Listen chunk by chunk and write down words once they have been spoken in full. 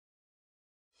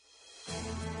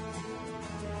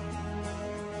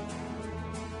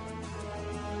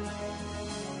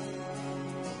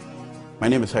My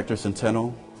name is Hector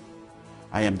Centeno.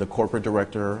 I am the Corporate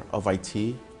Director of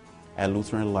IT at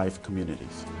Lutheran Life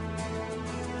Communities.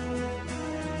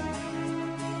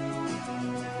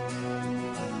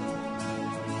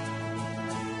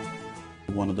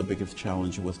 One of the biggest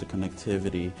challenges was the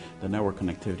connectivity, the network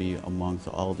connectivity amongst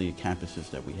all the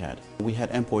campuses that we had. We had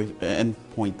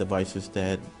endpoint devices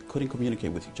that couldn't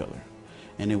communicate with each other,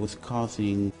 and it was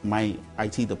causing my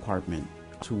IT department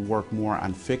to work more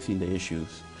on fixing the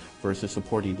issues versus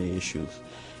supporting the issues.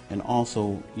 And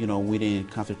also, we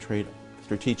didn't concentrate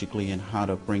strategically in how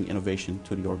to bring innovation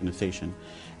to the organization,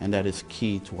 and that is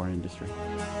key to our industry.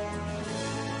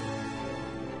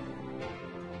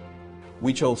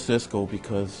 We chose Cisco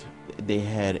because they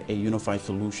had a unified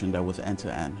solution that was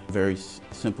end-to-end, very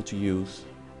simple to use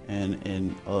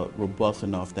and robust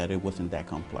enough that it wasn't that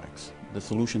complex. The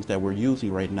solutions that we're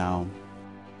using right now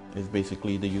is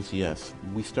basically the UCS.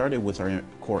 We started with our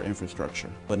core infrastructure,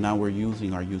 but now we're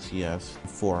using our UCS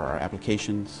for our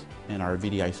applications and our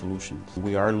VDI solutions.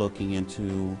 We are looking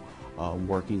into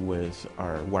working with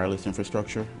our wireless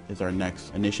infrastructure is our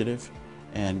next initiative,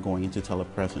 and going into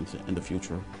telepresence in the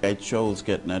future. I chose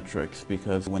GetNetrix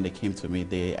because when they came to me,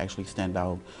 they actually stand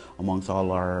out amongst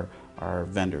all our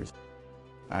vendors.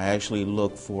 I actually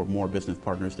look for more business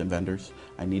partners than vendors.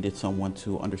 I needed someone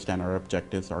to understand our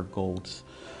objectives, our goals.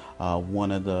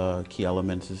 One of the key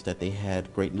elements is that they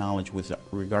had great knowledge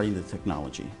regarding the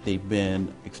technology. They've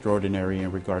been extraordinary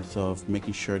in regards of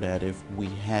making sure that if we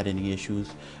had any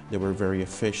issues, they were very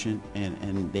efficient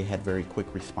and they had very quick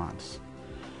response.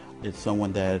 It's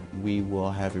someone that we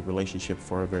will have a relationship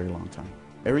for a very long time.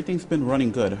 Everything's been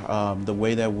running good. The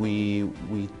way that we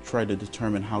try to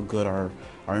determine how good our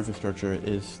infrastructure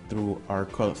is through our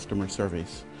customer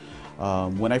surveys.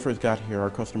 When I first got here, our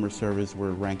customer service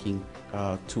were ranking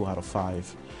 2 out of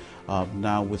 5.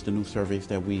 Now with the new surveys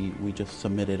that we just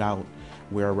submitted out,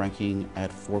 we are ranking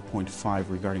at 4.5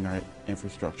 regarding our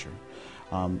infrastructure.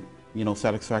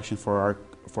 Satisfaction for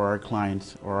our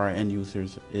clients or our end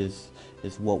users is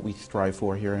what we strive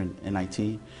for here in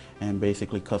IT, and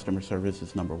basically customer service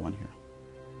is #1 here.